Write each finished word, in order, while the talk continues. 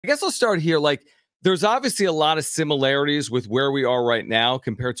I guess I'll start here. Like, there's obviously a lot of similarities with where we are right now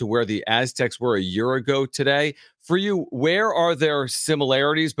compared to where the Aztecs were a year ago today. For you, where are there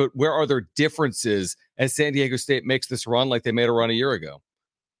similarities, but where are there differences as San Diego State makes this run like they made a run a year ago?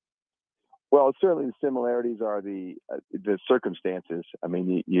 Well, certainly the similarities are the circumstances. I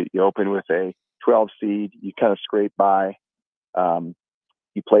mean, you open with a 12 seed, you kind of scrape by.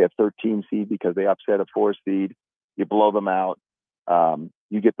 You play a 13 seed because they upset a 4 seed. You blow them out.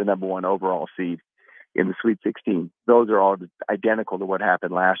 You get the number 1 overall seed in the Sweet 16. Those are all identical to what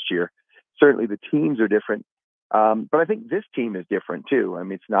happened last year. Certainly the teams are different, but I think this team is different too. I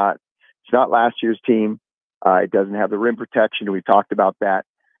mean, it's not last year's team. It doesn't have the rim protection. We talked about that,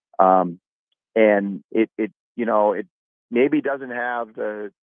 and it maybe doesn't have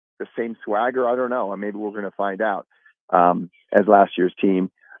the same swagger. I don't know. Maybe we're going to find out as last year's team.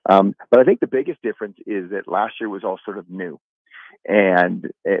 But I think the biggest difference is that last year was all sort of new.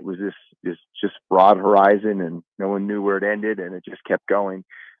 And it was this just broad horizon, and no one knew where it ended, and it just kept going.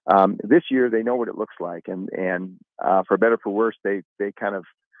 This year, they know what it looks like, and for better or for worse, they kind of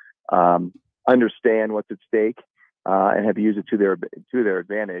understand what's at stake and have used it to their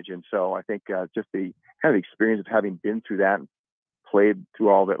advantage. And so I think just the kind of experience of having been through that and played through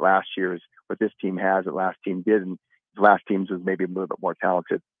all of it last year is what this team has that last team did, and the last teams was maybe a little bit more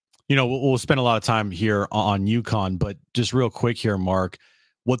talented. You know, we'll spend a lot of time here on UConn, but just real quick here, Mark,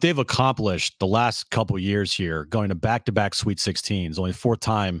 what they've accomplished the last couple of years here, going to back-to-back Sweet 16s, only 4th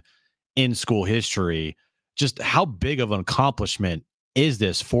time in school history. Just how big of an accomplishment is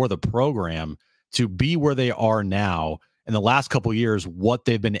this for the program to be where they are now in the last couple of years, what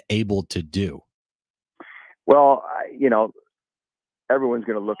they've been able to do? Well, everyone's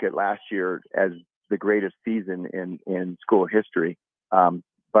going to look at last year as the greatest season in school history.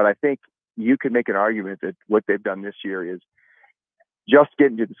 But I think you could make an argument that what they've done this year is just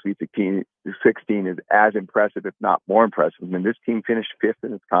getting to the Sweet 16 is as impressive, if not more impressive. I mean, this team finished 5th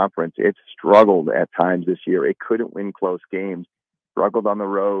in its conference. It struggled at times this year. It couldn't win close games, struggled on the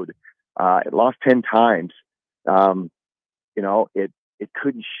road. It lost 10 times. It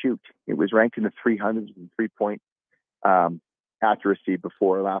couldn't shoot. It was ranked in the 300s in 3-point accuracy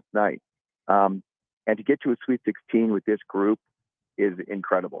before last night. And to get to a Sweet 16 with this group is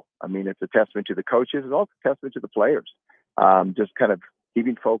incredible. I mean, it's a testament to the coaches. It's also a testament to the players. Just kind of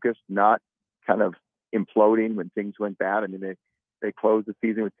keeping focused, not kind of imploding when things went bad. I mean, they closed the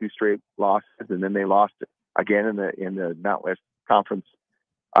season with 2 straight losses, and then they lost again in the Mountain West Conference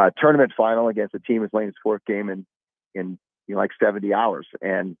tournament final against a team who's playing its 4th game in like 70 hours.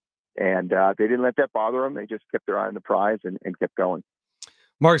 And they didn't let that bother them. They just kept their eye on the prize and kept going.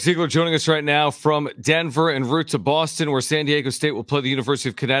 Mark Zeigler joining us right now from Denver en route to Boston, where San Diego State will play the University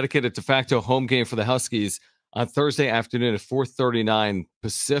of Connecticut, a de facto home game for the Huskies on Thursday afternoon at 4:39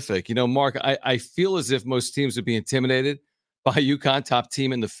 Pacific. You know, Mark, I feel as if most teams would be intimidated by UConn, top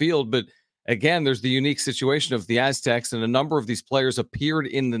team in the field. But again, there's the unique situation of the Aztecs, and a number of these players appeared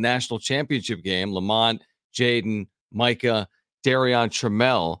in the national championship game. Lamont, Jaden, Micah, Darion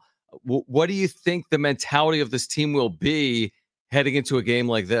Trammell. What do you think the mentality of this team will be heading into a game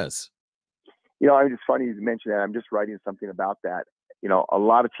like this? It's funny you mentioned that. I'm just writing something about that. A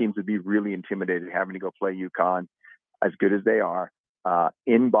lot of teams would be really intimidated having to go play UConn, as good as they are,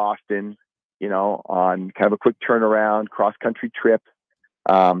 in Boston, on kind of a quick turnaround, cross-country trip.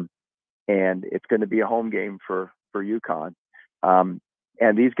 And it's going to be a home game for UConn.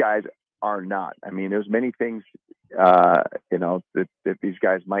 And these guys are not. I mean, there's many things, that these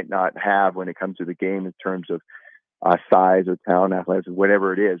guys might not have when it comes to the game in terms of size or talent, athletics,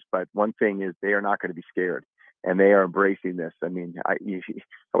 whatever it is. But one thing is they are not going to be scared, and they are embracing this. I mean, I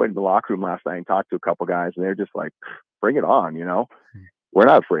went in the locker room last night and talked to a couple guys, and they're just like, bring it on, We're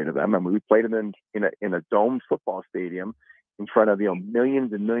not afraid of them. I mean, we played them in a domed football stadium in front of,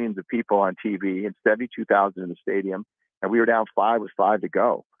 millions and millions of people on TV and 72,000 in the stadium. And we were down 5 with 5 to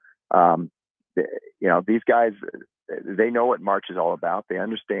go. These guys, they know what March is all about. They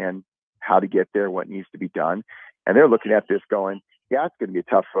understand how to get there, what needs to be done. And they're looking at this going, yeah, it's going to be a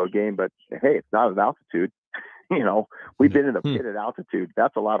tough road game, but hey, it's not at altitude. We've been in the pit at altitude.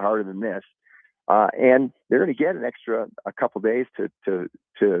 That's a lot harder than this. And they're going to get a couple days to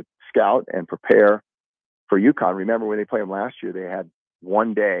scout and prepare for UConn. Remember when they played them last year, they had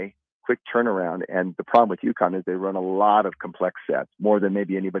 1 day, quick turnaround. And the problem with UConn is they run a lot of complex sets, more than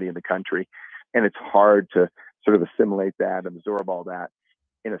maybe anybody in the country. And it's hard to sort of assimilate that, absorb all that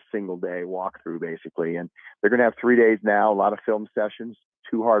in a single day walkthrough, basically. And they're going to have 3 days now, a lot of film sessions,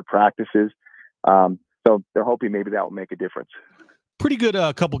 2 hard practices. So they're hoping maybe that will make a difference. Pretty good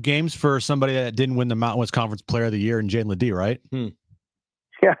couple games for somebody that didn't win the Mountain West Conference Player of the Year in Jalen Ledee, right?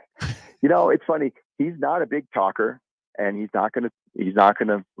 Yeah, it's funny. He's not a big talker, and he's not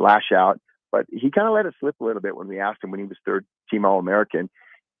gonna lash out. But he kind of let it slip a little bit when we asked him when he was third team All-American.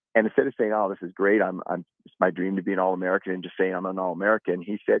 And instead of saying, "Oh, this is great, it's my dream to be an All-American," and just saying I'm an All-American,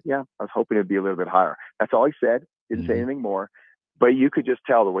 he said, "Yeah, I was hoping it'd be a little bit higher." That's all he said. Didn't say anything more. But you could just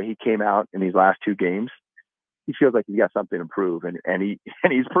tell the way he came out in these last two games. He feels like he's got something to prove, and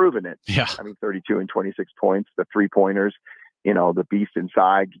he's proven it. Yeah. I mean, 32 and 26 points, the 3-pointers, the beast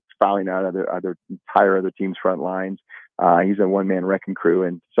inside, fouling out other teams' front lines. He's a one-man wrecking crew,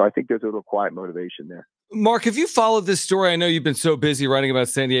 and so I think there's a little quiet motivation there. Mark, have you followed this story? I know you've been so busy writing about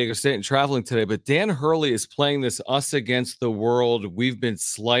San Diego State and traveling today, but Dan Hurley is playing this us against the world, we've been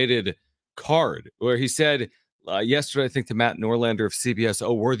slighted card, where he said yesterday, I think, to Matt Norlander of CBS,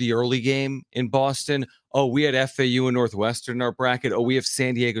 "Oh, we're the early game in Boston. Oh, we had FAU and Northwestern in our bracket. Oh, we have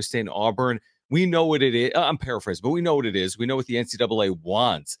San Diego State and Auburn. We know what it is." I'm paraphrasing, but we know what it is. We know what the NCAA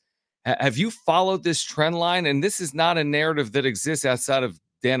wants. Have you followed this trend line? And this is not a narrative that exists outside of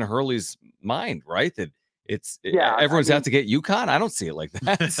Dan Hurley's mind, right? That everyone's out to get UConn. I don't see it like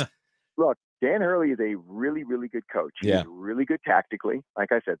that. Look, Dan Hurley is a really, really good coach. Yeah. He's really good tactically.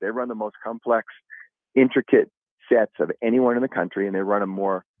 Like I said, they run the most complex, intricate sets of anyone in the country, and they run them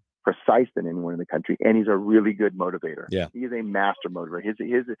more precise than anyone in the country. And he's a really good motivator. Yeah. He is a master motivator.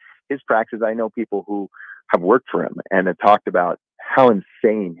 His practice, I know people who have worked for him and have talked about how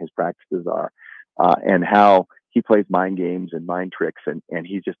insane his practices are, and how he plays mind games and mind tricks, and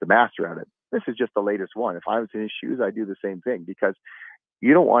he's just a master at it. This is just the latest one. If I was in his shoes, I'd do the same thing, because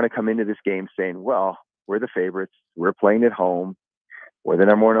you don't want to come into this game saying, "Well, we're the favorites. We're playing at home. We're the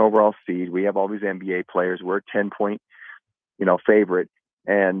number one overall seed. We have all these NBA players. We're a 10-point, favorite.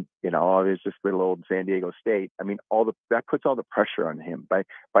 And, there's this little old San Diego State." I mean, that puts all the pressure on him by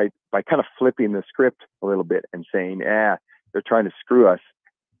kind of flipping the script a little bit and saying, they're trying to screw us.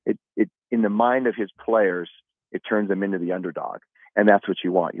 It in the mind of his players, it turns them into the underdog. And that's what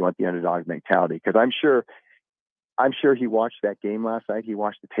you want. You want the underdog mentality. Because I'm sure he watched that game last night. He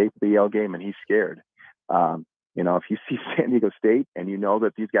watched the tape of the Yale game, and he's scared. If you see San Diego State and you know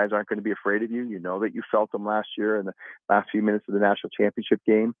that these guys aren't going to be afraid of you, you know that you felt them last year in the last few minutes of the national championship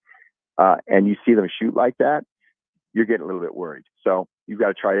game, and you see them shoot like that, you're getting a little bit worried. So you've got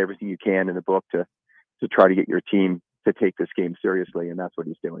to try everything you can in the book to try to get your team to take this game seriously, and that's what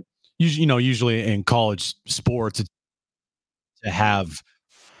he's doing. Usually in college sports, to have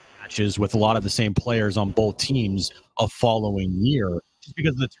matches with a lot of the same players on both teams a following year, just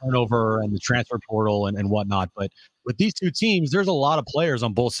because of the turnover and the transfer portal and whatnot. But with these two teams, there's a lot of players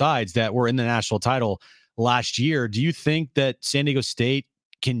on both sides that were in the national title last year. Do you think that San Diego State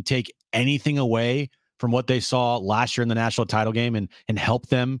can take anything away from what they saw last year in the national title game and help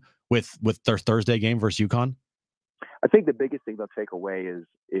them with their Thursday game versus UConn? I think the biggest thing they'll take away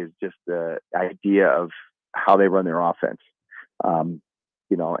is just the idea of how they run their offense. And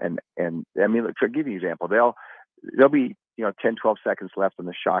I mean, to give you an example, there'll be 10, 12 seconds left on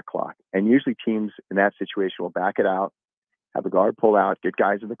the shot clock, and usually teams in that situation will back it out, have the guard pull out, get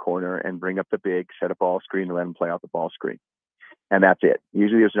guys in the corner, and bring up the big, set a ball screen, and let them play out the ball screen, and that's it.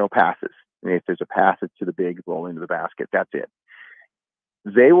 Usually there's no passes. I mean, if there's a pass, it's to the big, roll into the basket. That's it.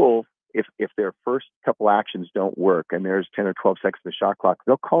 They will, if their first couple actions don't work and there's 10 or 12 seconds of the shot clock,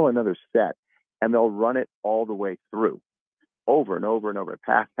 they'll call another set, and they'll run it all the way through, over and over and over.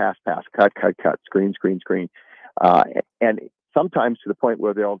 Pass, pass, pass, cut, cut, cut, screen, screen, screen. And sometimes to the point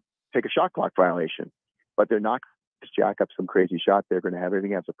where they'll take a shot clock violation, but they're not going to jack up some crazy shot. They're going to have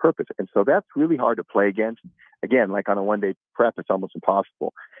everything has a purpose. And so that's really hard to play against. Again, like on a one-day prep, it's almost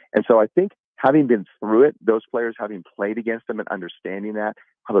impossible. And so I think having been through it, those players having played against them and understanding that,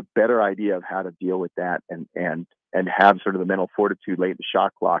 have a better idea of how to deal with that and have sort of the mental fortitude late in the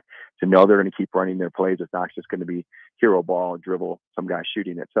shot clock to know they're going to keep running their plays. It's not just going to be hero ball, dribble, some guy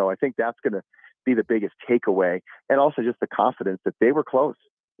shooting it. So I think that's going to be the biggest takeaway, and also just the confidence that they were close.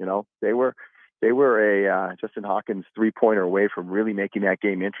 They were a Justin Hawkins 3-pointer away from really making that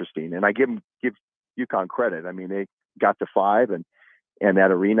game interesting. And I give UConn credit. I mean, they got to 5, and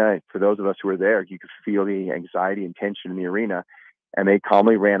that arena, for those of us who were there, you could feel the anxiety and tension in the arena. And they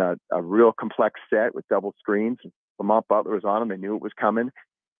calmly ran a real complex set with double screens. Lamont Butler was on him. They knew it was coming,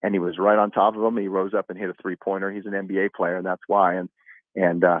 and he was right on top of him. He rose up and hit a 3-pointer. He's an NBA player, and that's why.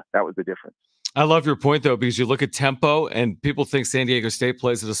 And that was the difference. I love your point, though, because you look at tempo, and people think San Diego State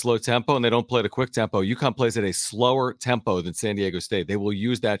plays at a slow tempo, and they don't play at a quick tempo. UConn plays at a slower tempo than San Diego State. They will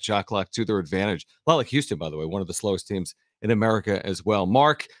use that shot clock to their advantage. A lot like Houston, by the way, one of the slowest teams in America as well.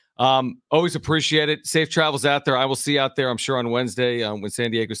 Mark, always appreciate it. Safe travels out there. I will see you out there, I'm sure, on Wednesday when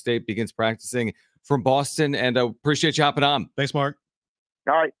San Diego State begins practicing from Boston, and I appreciate you hopping on. Thanks, Mark.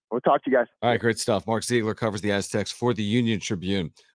 All right. We'll talk to you guys. All right, great stuff. Mark Zeigler covers the Aztecs for the Union-Tribune.